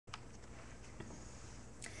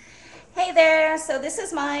Hey there, so this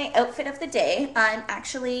is my outfit of the day. I'm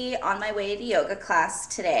actually on my way to yoga class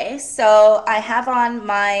today. So I have on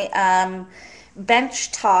my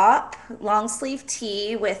bench top, long sleeve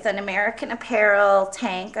tee with an American Apparel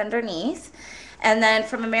tank underneath. And then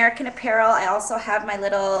from American Apparel, I also have my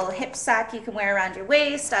little hip sack you can wear around your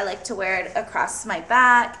waist. I like to wear it across my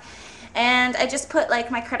back. And I just put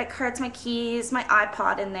like my credit cards, my keys, my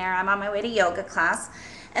iPod in there. I'm on my way to yoga class.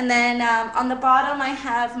 And then on the bottom, I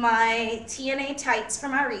have my TNA tights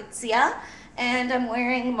from Aritzia, and I'm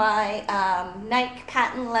wearing my Nike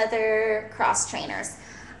patent leather cross trainers.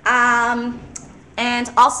 And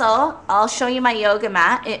also, I'll show you my yoga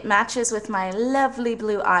mat. It matches with my lovely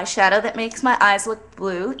blue eyeshadow that makes my eyes look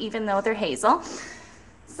blue, even though they're hazel.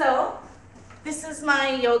 So, this is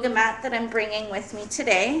my yoga mat that I'm bringing with me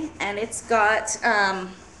today, and it's got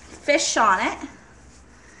fish on it.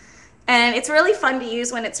 And it's really fun to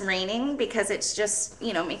use when it's raining because it's just,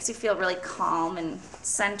 makes you feel really calm and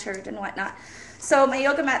centered and whatnot. So my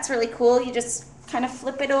yoga mat's really cool. You just kind of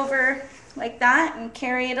flip it over like that and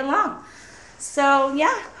carry it along. So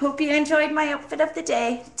yeah, hope you enjoyed my outfit of the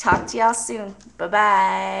day. Talk to y'all soon.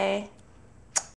 Bye-bye.